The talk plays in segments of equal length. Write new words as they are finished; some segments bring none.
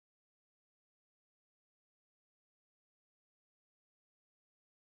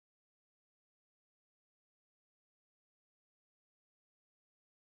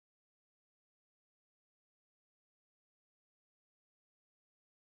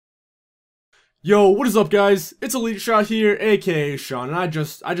Yo, what is up, guys? It's Elite Shot here, aka Sean, and I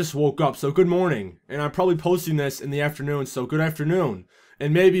just woke up, so good morning. And I'm probably posting this in the afternoon, so good afternoon.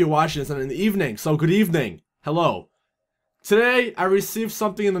 And maybe you're watching this in the evening, so good evening. Hello. Today, I received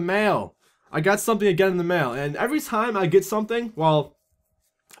something in the mail. I got something again in the mail, and every time I get something, well,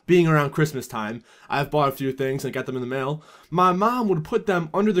 being around Christmas time, I've bought a few things and got them in the mail. My mom would put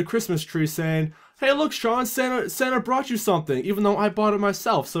them under the Christmas tree saying, "Hey, look, Sean, Santa brought you something," even though I bought it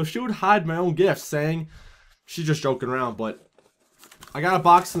myself. So she would hide my own gifts, saying she's just joking around. But I got a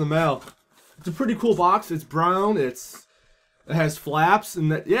box in the mail. It's a pretty cool box. It's brown. It has flaps,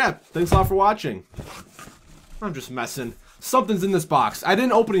 and yeah. Thanks a lot for watching. I'm just messing. Something's in this box. I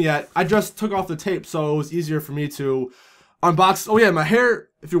didn't open it yet. I just took off the tape, so it was easier for me to unbox. Oh yeah, my hair.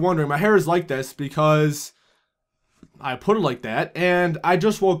 If you're wondering, my hair is like this because I put it like that, and I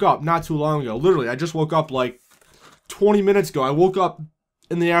just woke up not too long ago. Literally, I just woke up like 20 minutes ago. I woke up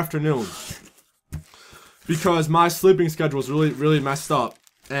in the afternoon because my sleeping schedule was really messed up,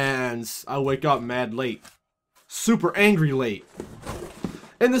 and I wake up mad late. Super angry late.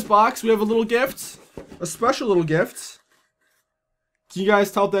 In this box, we have a little gift. A special little gift. Can you guys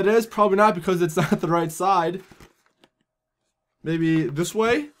tell what that is? Probably not because it's not the right side. Maybe this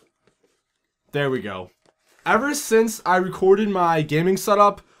way? There we go. Ever since I recorded my gaming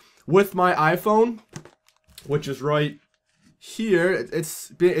setup with my iPhone, which is right here,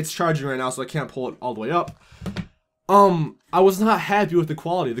 it's charging right now, so I can't pull it all the way up. I was not happy with the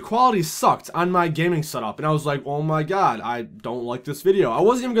quality. The quality sucked on my gaming setup, and I was like, oh my god, I don't like this video. I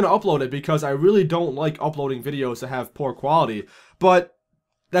wasn't even gonna upload it because I really don't like uploading videos that have poor quality. But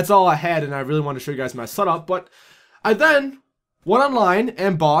that's all I had, and I really wanted to show you guys my setup. But I then went online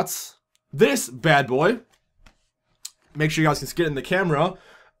and bought this bad boy. Make sure you guys can see it in the camera.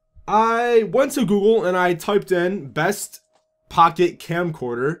 I went to Google and I typed in best pocket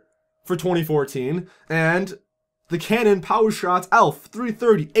camcorder for 2014, and the Canon PowerShot ELPH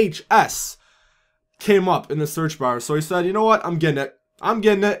 330HS came up in the search bar. So he said, you know what, I'm getting it. I'm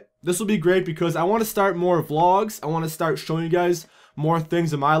getting it. This will be great because I want to start more vlogs. I want to start showing you guys more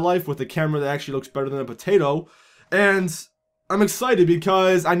things in my life with a camera that actually looks better than a potato. And I'm excited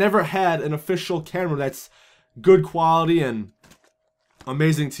because I never had an official camera that's good quality and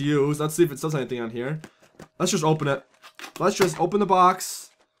amazing to use. Let's see if it says anything on here. Let's just open it. Let's just open the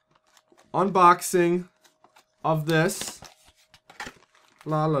box. Unboxing of this.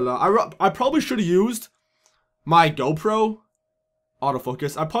 La la la. I probably should have used my GoPro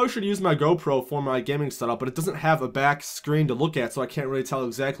autofocus. I probably should use my GoPro for my gaming setup, but it doesn't have a back screen to look at, so I can't really tell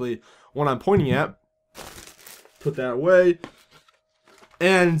exactly what I'm pointing at. Put that away.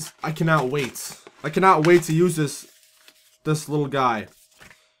 And I cannot wait. I cannot wait to use this little guy.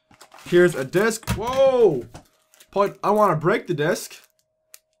 Here's a disc. Whoa! But I want to break the disc.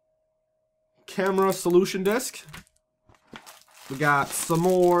 Camera solution disc. We got some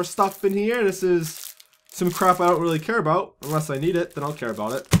more stuff in here. This is some crap I don't really care about. Unless I need it, then I'll care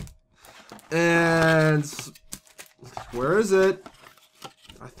about it. And where is it?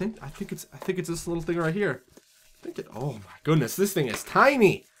 I think it's this little thing right here. Oh my goodness, this thing is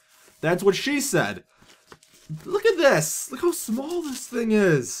tiny. That's what she said. Look at this. Look how small this thing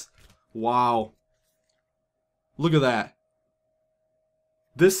is. Wow. Look at that.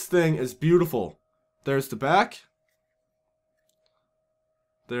 This thing is beautiful. There's the back.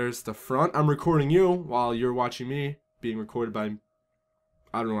 There's the front. I'm recording you while you're watching me being recorded by,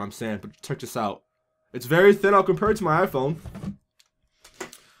 I don't know what I'm saying, but check this out. It's very thin. I'll compare it to my iPhone.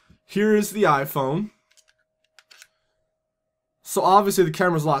 Here is the iPhone. So obviously the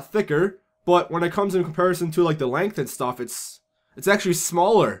camera's a lot thicker, but when it comes in comparison to like the length and stuff, it's actually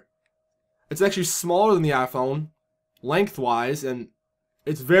smaller. It's actually smaller than the iPhone, lengthwise, and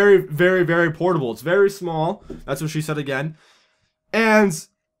it's very portable. It's very small. That's what she said again. And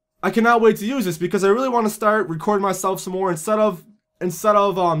I cannot wait to use this because I really want to start recording myself some more. Instead of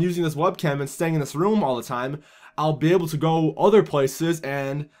using this webcam and staying in this room all the time, I'll be able to go other places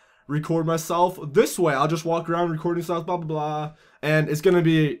and record myself this way. I'll just walk around recording stuff, blah blah blah, and it's gonna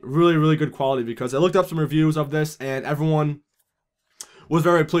be really good quality because I looked up some reviews of this and everyone was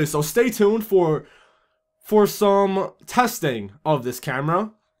very pleased. So stay tuned for some testing of this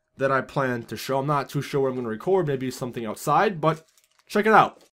camera that I plan to show. I'm not too sure where I'm gonna record, maybe something outside, but check it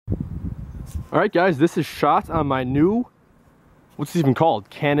out. Alright guys, this is shot on my new, what's it even called?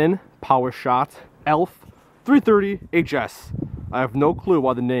 Canon PowerShot ELPH 330HS. I have no clue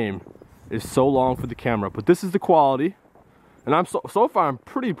why the name is so long for the camera, but this is the quality, and I'm so far I'm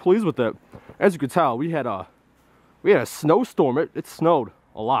pretty pleased with it. As you can tell, we had a snowstorm. It snowed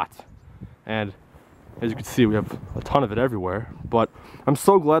a lot, and As you can see, we have a ton of it everywhere. But I'm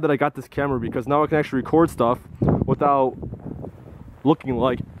so glad that I got this camera because now I can actually record stuff without looking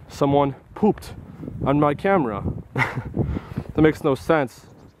like someone pooped on my camera. That makes no sense.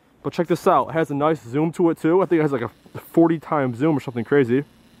 But check this out. It has a nice zoom to it too. I think it has like a 40 times zoom or something crazy.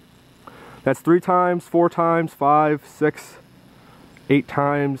 That's 3 times, 4 times, 5, 6, 8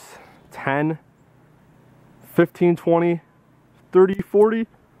 times, 10, 15, 20, 30, 40,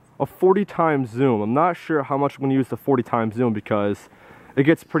 a 40 times zoom. I'm not sure how much I'm gonna use the 40 times zoom because it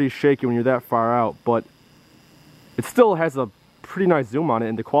gets pretty shaky when you're that far out, but it still has a pretty nice zoom on it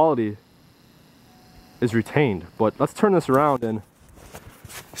and the quality is retained. But let's turn this around and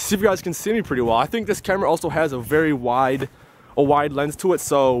see if you guys can see me pretty well. I think this camera also has a very wide lens to it,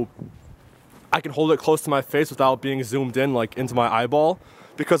 so I can hold it close to my face without being zoomed in like into my eyeball.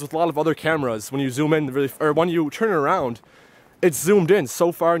 Because with a lot of other cameras, when you zoom in really, or when you turn it around, it's zoomed in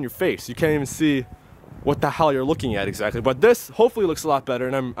so far in your face you can't even see what the hell you're looking at exactly. But this hopefully looks a lot better,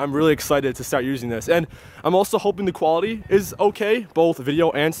 and I'm really excited to start using this. And I'm also hoping the quality is okay, both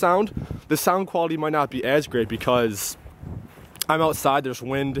video and sound. The sound quality might not be as great because I'm outside, there's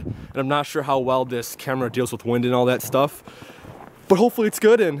wind, and I'm not sure how well this camera deals with wind and all that stuff. But hopefully it's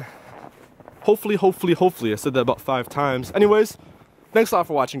good, and hopefully, I said that about 5 times. Anyways, thanks a lot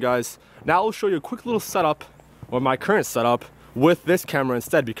for watching, guys. Now I'll show you a quick little setup, or my current setup, with this camera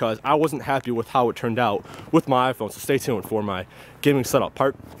instead because I wasn't happy with how it turned out with my iPhone. So stay tuned for my gaming setup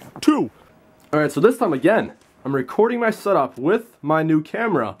part 2. Alright, so this time again, I'm recording my setup with my new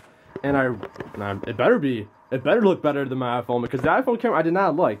camera. And it better look better than my iPhone because the iPhone camera I did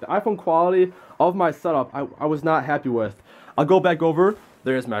not like. The iPhone quality of my setup I was not happy with. I'll go back over.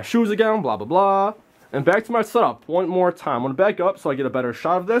 There's my shoes again, blah blah blah. And back to my setup one more time. I'm gonna back up so I get a better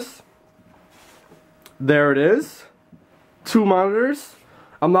shot of this. There it is. 2 monitors.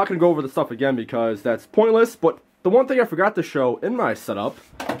 I'm not gonna go over the stuff again because that's pointless, but the one thing I forgot to show in my setup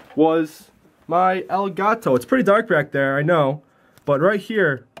was my Elgato. It's pretty dark back there, I know, but right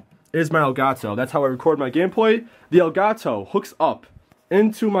here is my Elgato. That's how I record my gameplay. The Elgato hooks up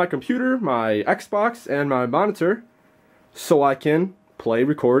into my computer, my Xbox, and my monitor so I can play,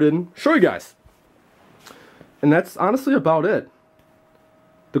 record, and show you guys. And that's honestly about it.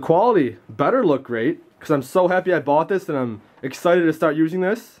 The quality better look great because I'm so happy I bought this and I'm excited to start using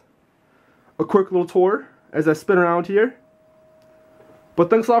this. A quick little tour as I spin around here.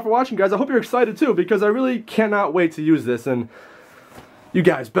 But thanks a lot for watching, guys. I hope you're excited too because I really cannot wait to use this, and you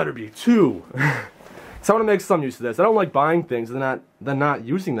guys better be too. So I want to make some use of this. I don't like buying things and then not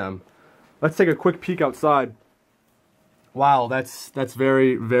using them. Let's take a quick peek outside. Wow, that's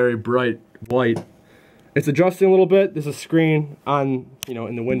very, very bright white. It's adjusting a little bit. There's a screen on,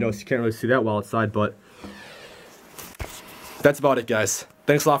 in the window, so you can't really see that well outside, but that's about it, guys.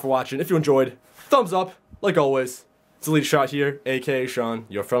 Thanks a lot for watching. If you enjoyed, thumbs up, like always. It's Elite Shot here, aka Sean,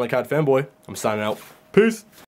 your friendly COD fanboy. I'm signing out. Peace.